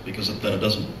faster because then it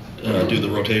doesn't do the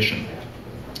rotation.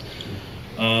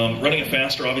 Running it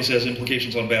faster obviously has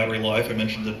implications on battery life. I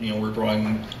mentioned that we're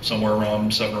drawing somewhere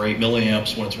around 7 or 8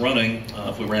 milliamps when it's running.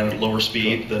 If we ran it at lower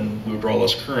speed, then we would draw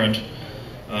less current.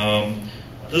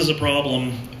 This is a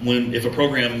problem if a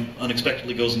program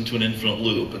unexpectedly goes into an infinite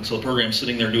loop. And so the program's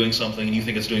sitting there doing something and you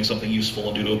think it's doing something useful,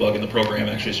 and due to a bug in the program,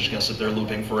 actually it's just going to sit there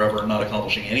looping forever and not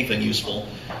accomplishing anything useful.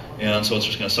 And so it's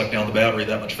just going to suck down the battery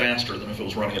that much faster than if it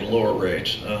was running at a lower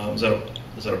rate. Is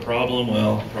that a problem?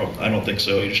 Well, I don't think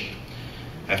so. You just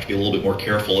have to be a little bit more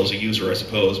careful as a user, I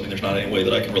suppose. I mean, there's not any way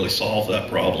that I can really solve that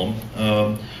problem.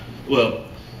 Well,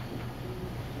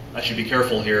 I should be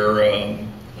careful here.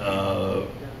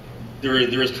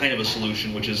 There is kind of a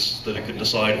solution, which is that it could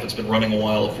decide if it's been running a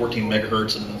while at 14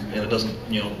 megahertz and it doesn't,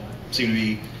 seem to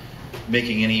be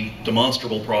making any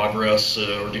demonstrable progress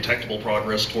or detectable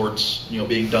progress towards,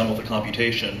 being done with the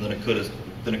computation. Then it could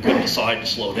decide to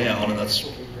slow down, and that's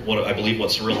what I believe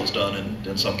what Cyril has done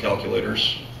in some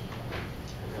calculators.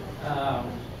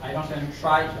 I don't even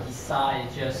try to decide.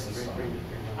 Just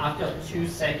after 2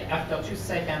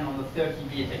 seconds on the 30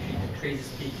 bit, it decreases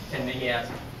speed to 10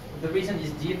 megahertz. The reason it's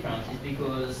different is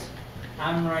because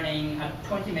I'm running at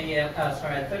 20 megahertz,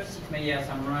 at 36 megahertz,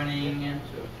 I'm running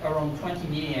around 20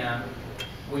 milliamp,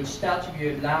 which starts to be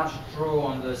a large draw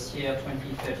on the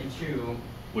CR2032.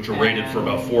 Which are rated for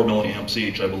about 4 milliamps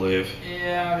each, I believe.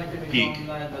 Yeah, a little bit peak. on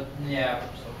that, but yeah.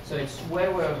 So it's way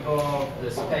above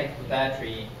the spec of the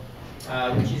battery,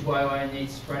 which is why when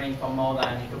it's running for more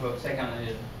than a couple of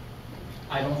seconds,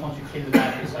 I don't want to kill the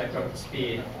battery, so I drop the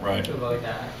speed to avoid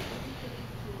that.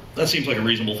 That seems like a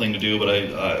reasonable thing to do, but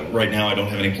right now I don't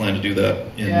have any plan to do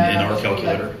that in our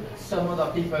calculator. Some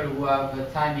other people who have the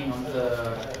timing on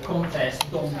the contest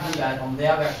don't do that on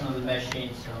their version of the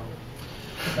machine, so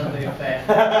it's not very fair.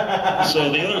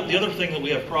 So the other thing that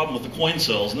we have a problem with the coin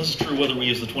cells, and this is true whether we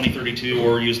use the 2032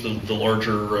 or use the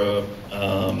larger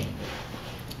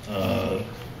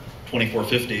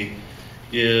 2450,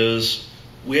 is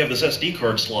we have this SD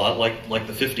card slot like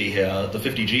the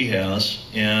 50G has,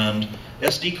 and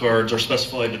SD cards are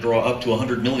specified to draw up to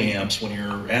 100 milliamps when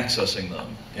you're accessing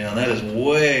them, and that is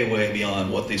way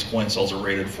beyond what these coin cells are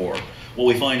rated for. What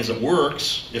we find is it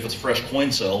works if it's a fresh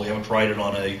coin cell. We haven't tried it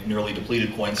on a nearly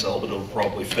depleted coin cell, but it'll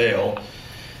probably fail.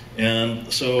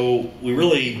 And so we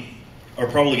really are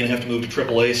probably going to have to move to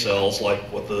AAA cells like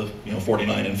what the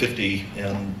 49 and 50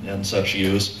 and such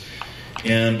use.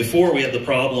 And before we had the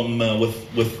problem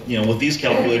with these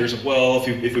calculators of, well, if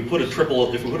we put a pair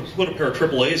of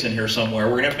AAAs in here somewhere,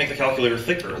 we're gonna have to make the calculator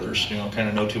thicker. There's kind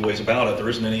of no two ways about it. There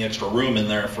isn't any extra room in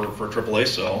there for a AAA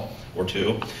cell or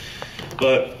two.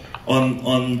 But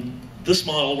on this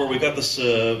model where we've got this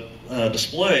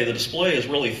display, the display is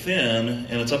really thin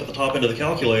and it's up at the top end of the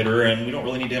calculator, and we don't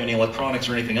really need to have any electronics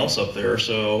or anything else up there.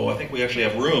 So I think we actually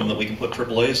have room that we can put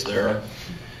AAAs there.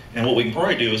 And what we can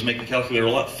probably do is make the calculator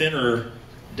a lot thinner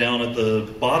down at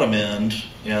the bottom end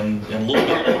and a little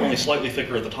bit only slightly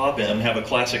thicker at the top end, have a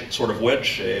classic sort of wedge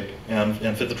shape, and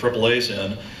fit the AAAs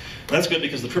in. And that's good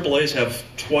because the AAAs have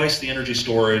twice the energy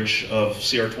storage of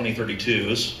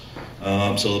CR2032s,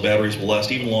 so the batteries will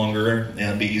last even longer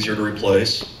and be easier to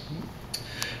replace.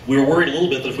 We were worried a little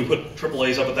bit that if we put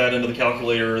AAAs up at that end of the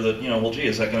calculator that, well, gee,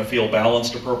 is that going to feel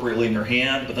balanced appropriately in your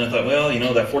hand? But then I thought, well,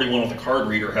 that 41 with a card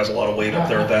reader has a lot of weight up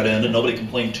there at that end, and nobody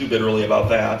complained too bitterly about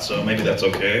that, so maybe that's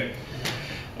okay.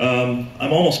 I'm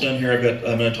almost done here. I'm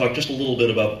going to talk just a little bit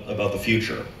about the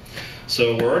future.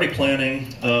 So we're already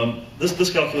planning.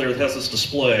 This calculator has this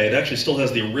display. It actually still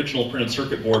has the original printed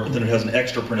circuit board, but then it has an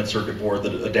extra printed circuit board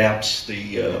that adapts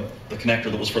the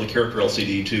connector that was for the character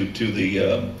LCD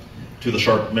to the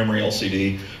Sharp memory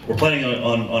LCD. We're planning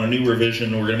on a new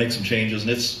revision. We're going to make some changes,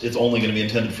 and it's only going to be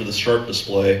intended for the Sharp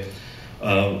display.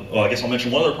 Well, I guess I'll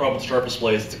mention one other problem with the Sharp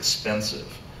display is it's expensive.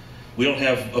 We don't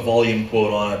have a volume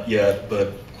quote on it yet,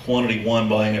 but quantity one,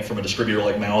 buying it from a distributor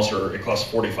like Mauser, it costs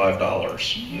 $45.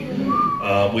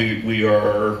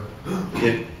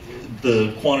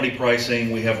 The quantity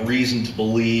pricing, we have reason to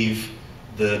believe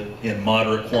that in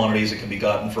moderate quantities it can be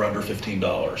gotten for under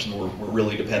 $15, and we're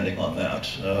really depending on that.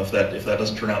 If that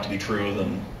doesn't turn out to be true,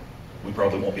 then we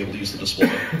probably won't be able to use the display.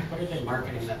 What are they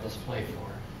marketing that display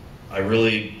for? I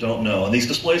really don't know. And these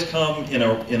displays come in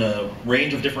a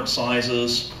range of different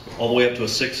sizes, all the way up to a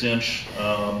 6-inch.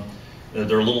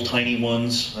 There are little tiny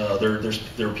ones. There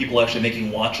are people actually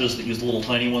making watches that use the little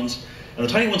tiny ones. And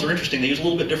the tiny ones are interesting. They use a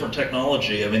little bit different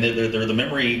technology. I mean, they're the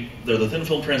memory, they're the thin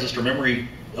film transistor memory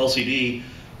LCD,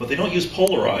 but they don't use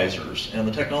polarizers. And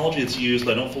the technology that's used,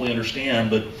 I don't fully understand,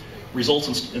 but results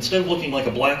in, instead of looking like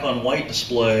a black on white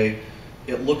display,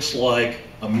 it looks like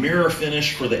a mirror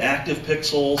finish for the active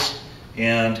pixels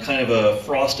and kind of a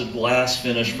frosted glass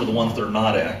finish for the ones that are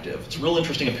not active. It's a real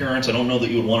interesting appearance. I don't know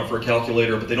that you would want it for a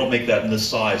calculator, but they don't make that in this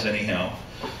size anyhow.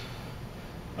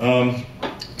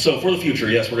 So for the future,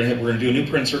 yes, we're going to do a new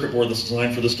printed circuit board that's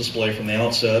designed for this display from the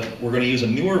outset. We're going to use a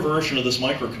newer version of this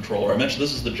microcontroller. I mentioned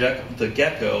this is the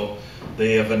Gecko.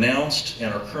 They have announced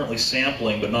and are currently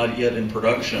sampling, but not yet in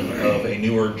production, of a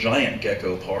newer Giant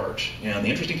Gecko part. And the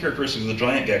interesting characteristic of the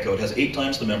Giant Gecko, it has 8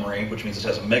 times the memory, which means it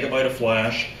has a megabyte of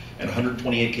flash and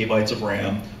 128 kbytes of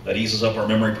RAM. That eases up our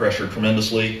memory pressure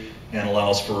tremendously and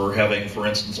allows for having, for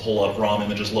instance, a whole lot of ROM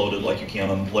images loaded like you can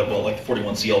on, like the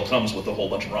 41CL comes with a whole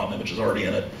bunch of ROM images already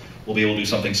in it. We'll be able to do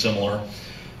something similar.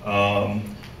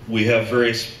 We have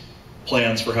various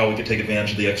plans for how we could take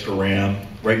advantage of the extra RAM.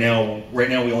 Right now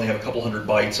we only have a couple hundred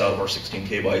bytes out of our 16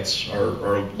 kbytes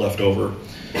are left over.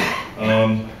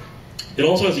 It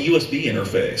also has a USB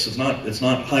interface. It's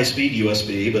not high-speed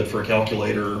USB, but for a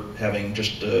calculator, having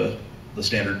just the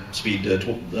standard speed,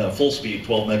 full speed,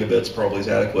 12 megabits probably is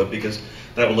adequate, because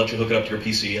that would let you hook it up to your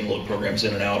PC and load programs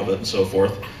in and out of it and so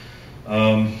forth.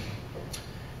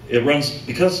 It runs,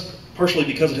 partially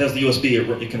because it has the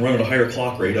USB, it can run at a higher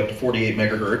clock rate, up to 48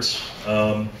 megahertz.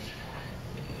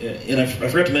 And I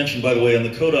forgot to mention, by the way, on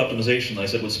the code optimization I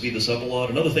said would speed this up a lot.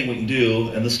 Another thing we can do,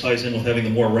 and this ties in with having the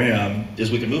more RAM,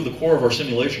 is we can move the core of our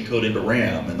simulation code into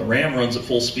RAM, and the RAM runs at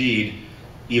full speed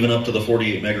even up to the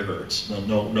 48 megahertz,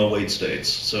 no wait states.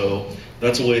 So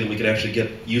that's a way that we could actually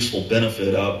get useful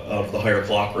benefit out of the higher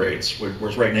clock rates,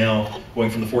 whereas right now, going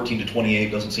from the 14 to 28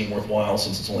 doesn't seem worthwhile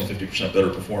since it's only 50% better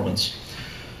performance.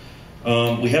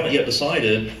 We haven't yet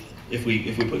decided if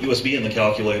we put USB in the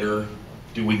calculator,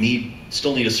 do we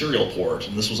still need a serial port?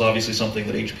 And this was obviously something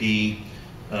that HP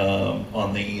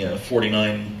on the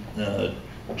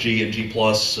 49G and G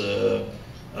Plus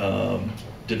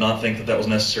did not think that was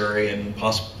necessary, and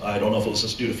I don't know if it was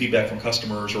just due to feedback from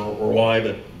customers or why,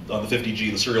 but on the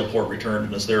 50G the serial port returned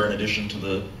and is there in addition to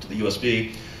the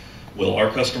USB. Will our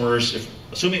customers,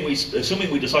 assuming we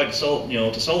decide to sell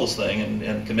this thing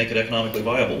and can make it economically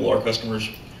viable, will our customers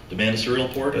demand a serial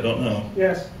port? I don't know.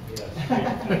 Yes.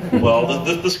 Well,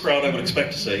 this crowd I would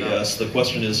expect to say yes. The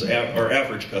question is, our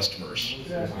average customers.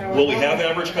 Will we have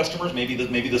average customers? Maybe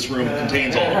this room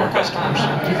contains all of our customers.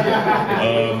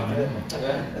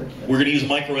 We're going to use a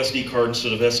micro SD card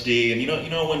instead of SD. And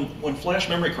when flash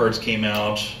memory cards came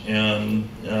out, and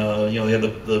they had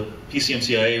the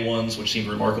PCMCIA ones, which seemed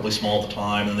remarkably small at the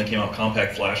time, and then they came out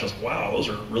compact flash. I was like, wow, those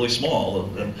are really small.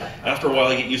 And after a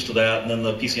while, you get used to that. And then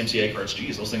the PCMCIA cards,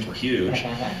 geez, those things were huge.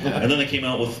 And then they came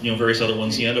out with various other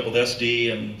ones. You end up with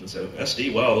SD, and so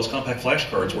SD, wow, those compact flash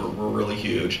cards were really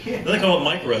huge. Then they come out with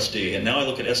micro SD, and now I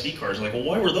look at SD cards and I'm like,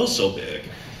 well, why were those so big?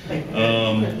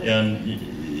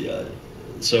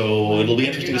 So it'll be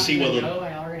interesting to see whether.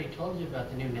 I already told you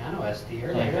about the new Nano SD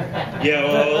earlier. Yeah,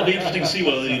 well, it'll be interesting to see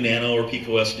whether they do Nano or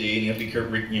Pico SD, and you have to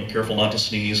be careful not to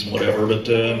sneeze and whatever. But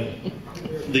so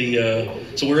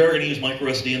we're going to use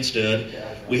micro SD instead.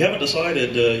 We haven't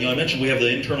decided. I mentioned we have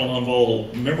the internal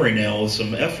non-volatile memory now with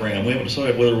some FRAM. We haven't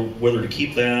decided whether to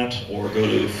keep that or go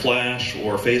to flash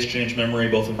or phase change memory,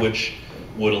 both of which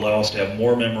would allow us to have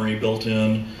more memory built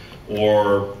in,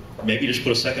 or maybe just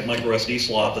put a second micro SD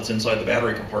slot that's inside the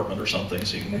battery compartment or something,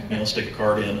 so you can stick a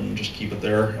card in and just keep it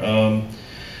there.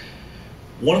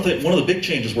 One of the big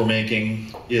changes we're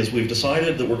making is we've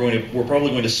decided that we're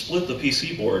probably going to split the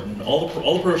PC board, and all the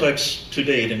prototypes to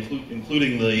date,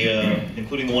 including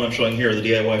the one I'm showing here, the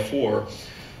DIY4.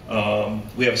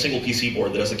 We have a single PC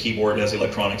board that has the keyboard, has the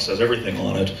electronics, has everything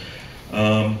on it.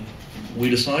 We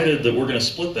decided that we're going to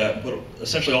split that and put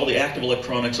essentially all the active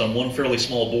electronics on one fairly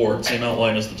small board, same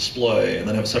outline as the display, and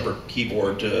then have a separate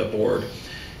keyboard board.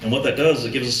 And what that does is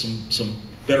it gives us some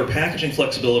better packaging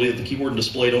flexibility, that the keyboard and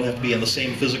display don't have to be in the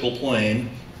same physical plane.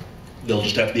 They'll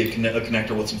just have to be a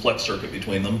connector with some flex circuit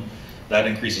between them. That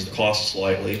increases the cost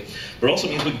slightly. But it also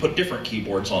means we can put different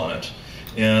keyboards on it.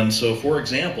 And so, for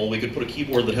example, we could put a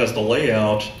keyboard that has the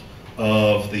layout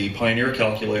of the Pioneer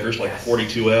calculators, like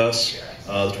 42S,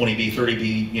 the 20B,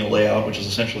 30B layout, which is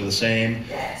essentially the same,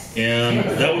 and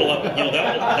that would allow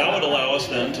that would allow us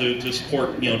then to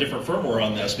support different firmware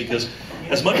on this, because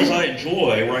as much as I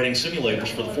enjoy writing simulators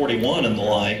for the 41 and the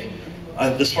like,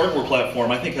 this hardware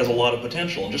platform I think has a lot of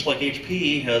potential, and just like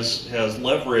HP has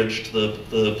leveraged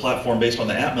the platform based on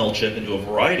the Atmel chip into a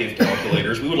variety of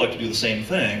calculators, we would like to do the same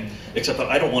thing, except that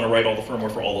I don't want to write all the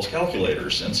firmware for all those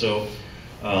calculators, and so.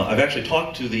 I've actually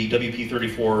talked to the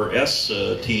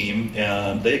WP34S team,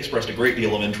 and they expressed a great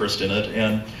deal of interest in it.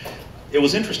 And it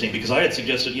was interesting because I had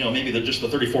suggested, maybe just the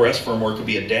 34S firmware could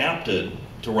be adapted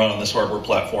to run on this hardware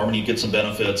platform, and you'd get some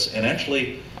benefits. And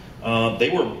actually, they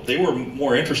were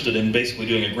more interested in basically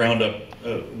doing a ground-up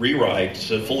rewrite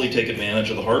to fully take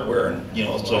advantage of the hardware.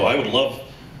 And so I would love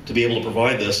to be able to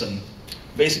provide this. And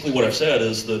basically, what I've said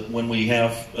is that when we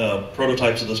have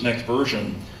prototypes of this next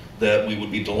version, that we would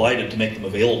be delighted to make them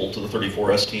available to the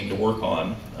 34S team to work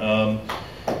on. Yeah,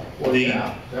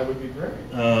 that would be great.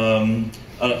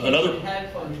 Another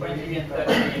help on 20 and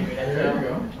 30. There you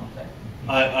go.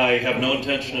 I have no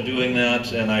intention of doing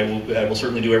that, and I will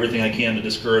certainly do everything I can to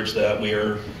discourage that. We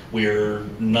are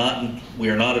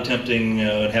not attempting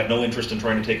and have no interest in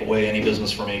trying to take away any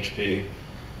business from HP.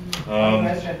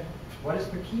 What is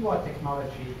the keyboard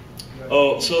technology?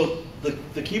 So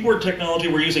the keyboard technology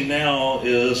we're using now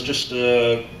is just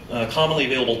commonly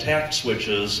available tact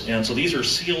switches, and so these are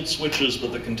sealed switches,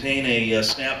 but that contain a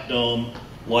snap dome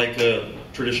like a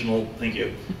traditional,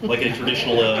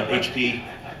 HP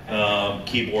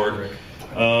keyboard.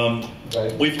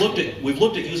 We've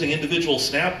looked at using individual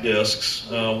snap disks.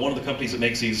 One of the companies that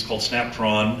makes these is called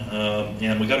Snaptron,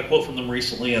 and we got a quote from them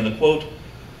recently, and the quote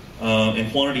in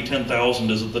quantity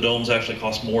 10,000 is that the domes actually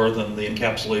cost more than the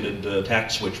encapsulated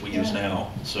tact switch we use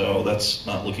now. So that's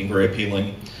not looking very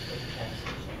appealing.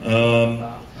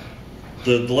 The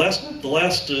last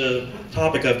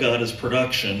topic I've got is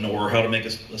production, or how to make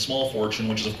a small fortune,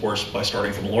 which is of course by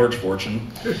starting from a large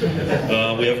fortune.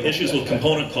 We have issues with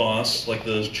component costs, like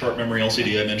the chart memory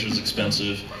LCD I mentioned is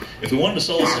expensive. If we wanted to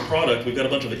sell this as a product, we've got a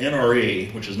bunch of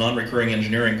NRE, which is non-recurring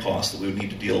engineering costs that we would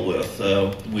need to deal with.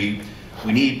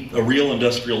 We need a real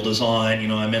industrial design.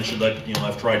 I mentioned that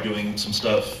I've tried doing some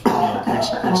stuff,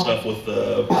 crude stuff with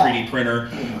the 3D printer.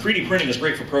 3D printing is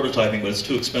great for prototyping, but it's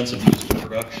too expensive to use in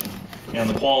production. And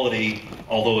the quality,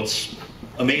 although it's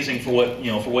amazing for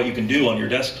what you can do on your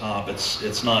desktop,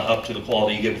 it's not up to the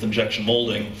quality you get with injection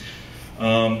molding.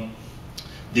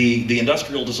 The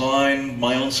industrial design,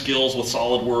 my own skills with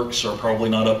SolidWorks are probably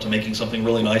not up to making something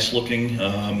really nice looking.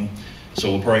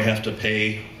 So we'll probably have to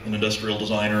pay an industrial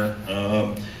designer.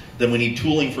 Then we need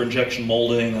tooling for injection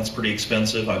molding. That's pretty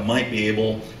expensive. I might be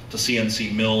able to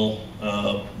CNC mill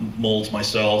molds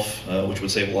myself, which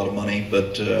would save a lot of money,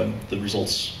 but the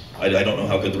results, I don't know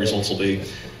how good the results will be.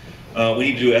 We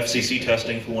need to do FCC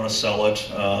testing if we want to sell it.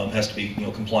 It has to be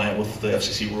compliant with the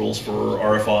FCC rules for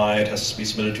RFI. It has to be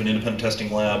submitted to an independent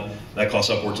testing lab. That costs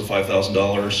upwards of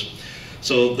 $5,000.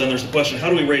 So then there's the question, how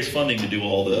do we raise funding to do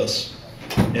all this?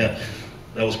 Yeah.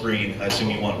 That was green. I assume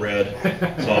you want red.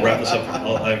 So I'll wrap this up.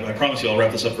 I promise you I'll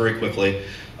wrap this up very quickly.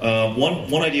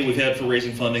 One idea we've had for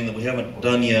raising funding that we haven't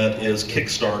done yet is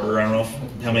Kickstarter. I don't know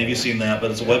how many of you have seen that,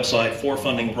 but it's a website for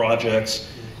funding projects.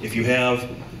 If you have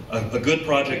a good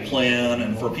project plan,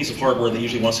 and for a piece of hardware they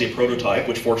usually want to see a prototype,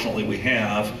 which fortunately we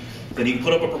have, then you can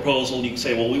put up a proposal and you can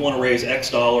say, well, we want to raise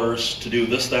X dollars to do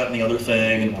this, that, and the other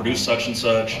thing, and produce such and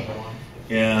such.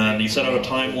 And you set out a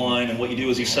timeline, and what you do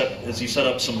is you set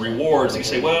up some rewards. You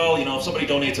say, well, if somebody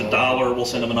donates $1, we'll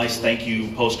send them a nice thank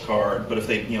you postcard. But if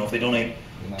they donate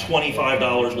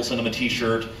 $25, we'll send them a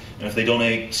T-shirt. And if they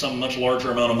donate some much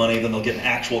larger amount of money, then they'll get an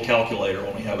actual calculator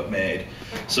when we have it made.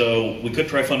 So we could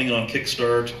try funding it on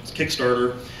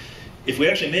Kickstarter. If we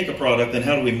actually make a product, then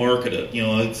how do we market it?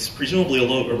 It's presumably a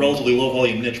relatively low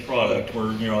volume niche product. Where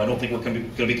I don't think we're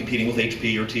going to be competing with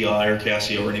HP or TI or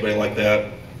Casio or anybody like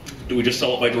that. Do we just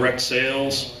sell it by direct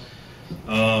sales?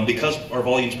 Because our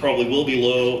volumes probably will be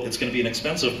low, it's going to be an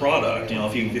expensive product.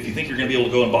 If you think you're going to be able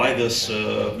to go and buy this,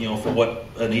 for what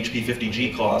an HP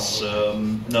 50G costs,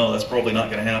 no, that's probably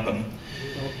not going to happen.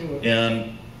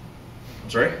 And I'm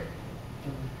sorry.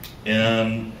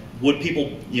 And would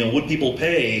people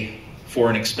pay for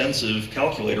an expensive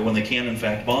calculator when they can in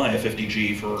fact buy a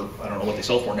 50G for, I don't know what they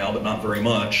sell for now, but not very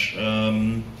much.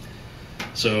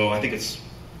 So I think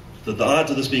the odds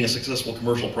of this being a successful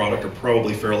commercial product are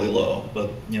probably fairly low.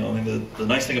 But the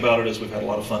nice thing about it is we've had a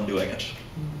lot of fun doing it.